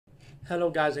Hello,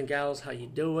 guys and gals. How you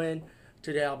doing?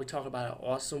 Today I'll be talking about an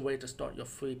awesome way to start your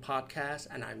free podcast,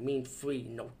 and I mean free.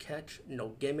 No catch, no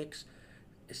gimmicks.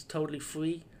 It's totally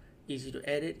free, easy to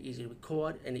edit, easy to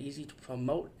record, and easy to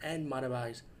promote and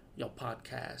monetize your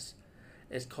podcast.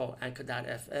 It's called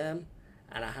Anchor.fm,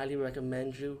 and I highly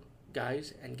recommend you,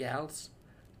 guys and gals,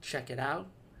 check it out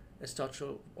and start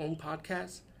your own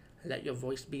podcast and let your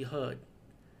voice be heard.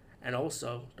 And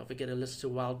also, don't forget to listen to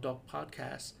Wild Dog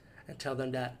Podcast and tell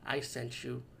them that I sent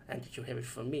you and that you hear it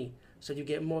from me. So you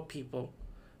get more people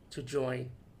to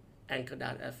join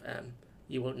Anchor.fm.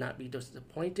 You will not be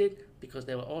disappointed because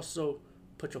they will also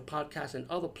put your podcast in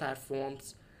other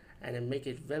platforms and then make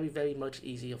it very, very much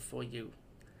easier for you.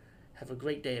 Have a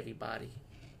great day, everybody.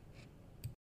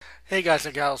 Hey guys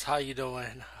and gals, how you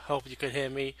doing? Hope you can hear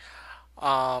me.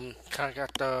 Kind of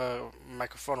got the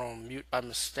microphone on mute by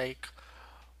mistake.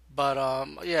 But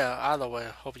yeah, either way,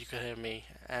 hope you can hear me,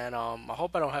 and I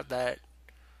hope I don't have that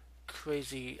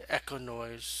crazy echo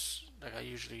noise like I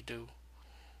usually do.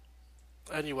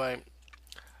 Anyway,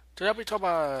 today I'll be talking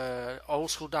about an old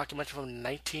school documentary from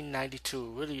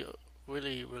 1992,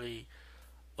 really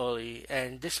early,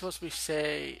 and this supposed to be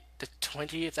say the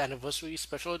 20th anniversary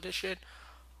special edition.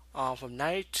 From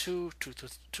 92 to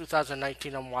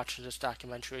 2019, I'm watching this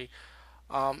documentary.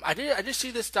 I did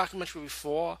see this documentary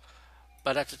before,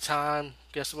 but at the time,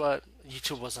 guess what?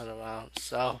 YouTube wasn't around,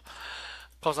 so of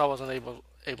course I wasn't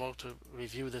able to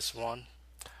review this one.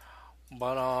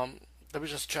 But let me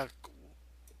just check.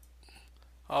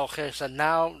 Okay, so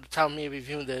now the time of me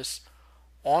reviewing this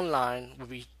online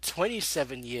would be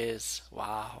 27 years.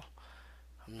 Wow,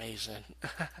 amazing.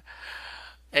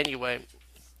 Anyway,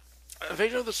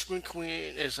 Invasion of the Screen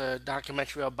Queen is a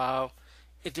documentary about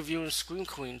interviewing screen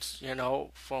queens,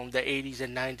 from the 80s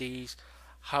and 90s,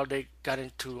 how they got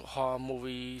into horror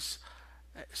movies,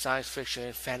 science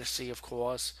fiction, fantasy, of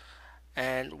course,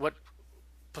 and what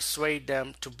persuade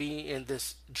them to be in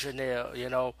this genre,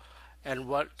 and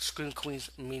what Screen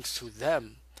Queens means to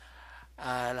them,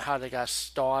 and how they got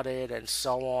started, and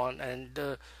so on, and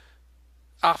the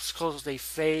obstacles they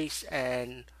face,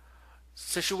 and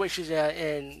situations they're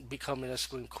in becoming a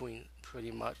Screen Queen,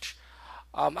 pretty much.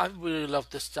 I really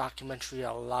love this documentary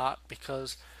a lot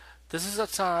because this is a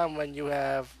time when you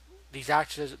have these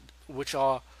actors which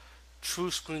are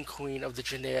true Screen Queen of the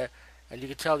genre, and you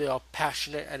can tell they are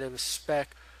passionate and they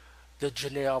respect the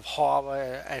genre of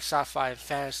horror and sci-fi and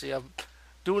fantasy of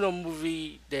doing a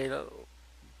movie they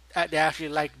actually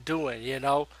like doing,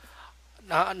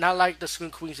 not like the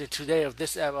Screen Queens in today of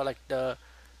this era, like the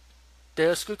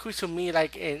Screen Queens to me,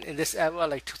 like in this era,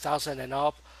 like 2000 and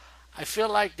up. I feel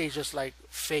like they just like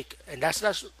fake, and that's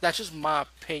just my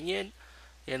opinion,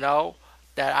 you know,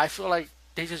 that I feel like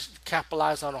they just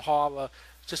capitalize on horror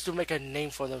just to make a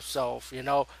name for themselves,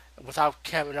 without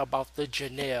caring about the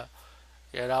genre,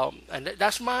 and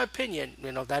that's my opinion,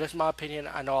 that is my opinion.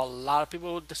 I know a lot of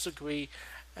people will disagree,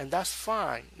 and that's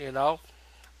fine,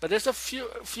 but there's a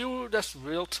few that's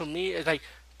real to me. It's like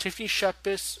Tiffany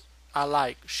Shepis. I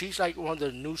like. She's like one of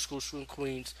the new school swim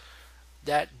queens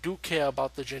that do care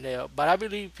about the genre. But I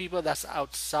believe people that's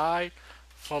outside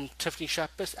from Tiffany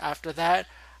Shepis after that,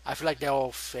 I feel like they're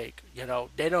all fake.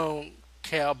 They don't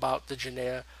care about the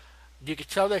genre. You can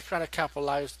tell they're trying to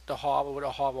capitalize the horror with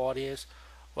a horror audience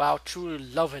while truly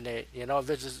loving it.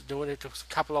 They're just doing it to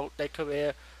capitalize their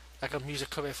career, like a music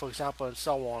career, for example, and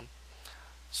so on.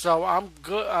 So I'm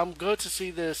good. I'm good to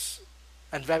see this,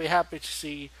 and very happy to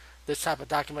see this type of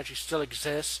documentary still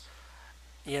exists.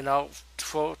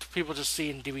 For people to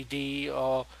see in DVD,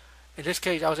 or in this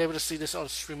case, I was able to see this on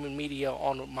streaming media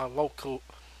on my local.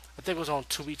 I think it was on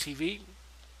Tubi TV.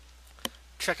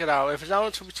 Check it out. If it's not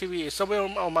on Tubi TV, it's somewhere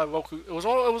on my local. It was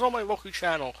on my local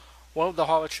channel, one of the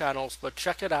horror channels. But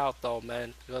check it out though,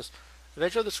 man, because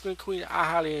Adventure of the Screen Queen, I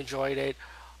highly enjoyed it.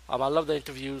 I love the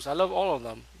interviews. I love all of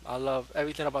them. I love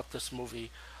everything about this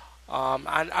movie.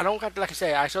 And I don't got, like I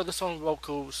say, I saw this on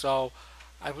Roku, so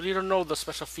I really don't know the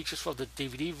special features for the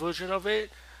DVD version of it.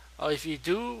 If you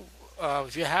do,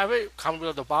 if you have it, comment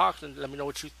below the box and let me know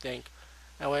what you think.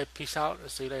 Anyway, peace out and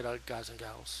see you later, guys and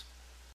gals.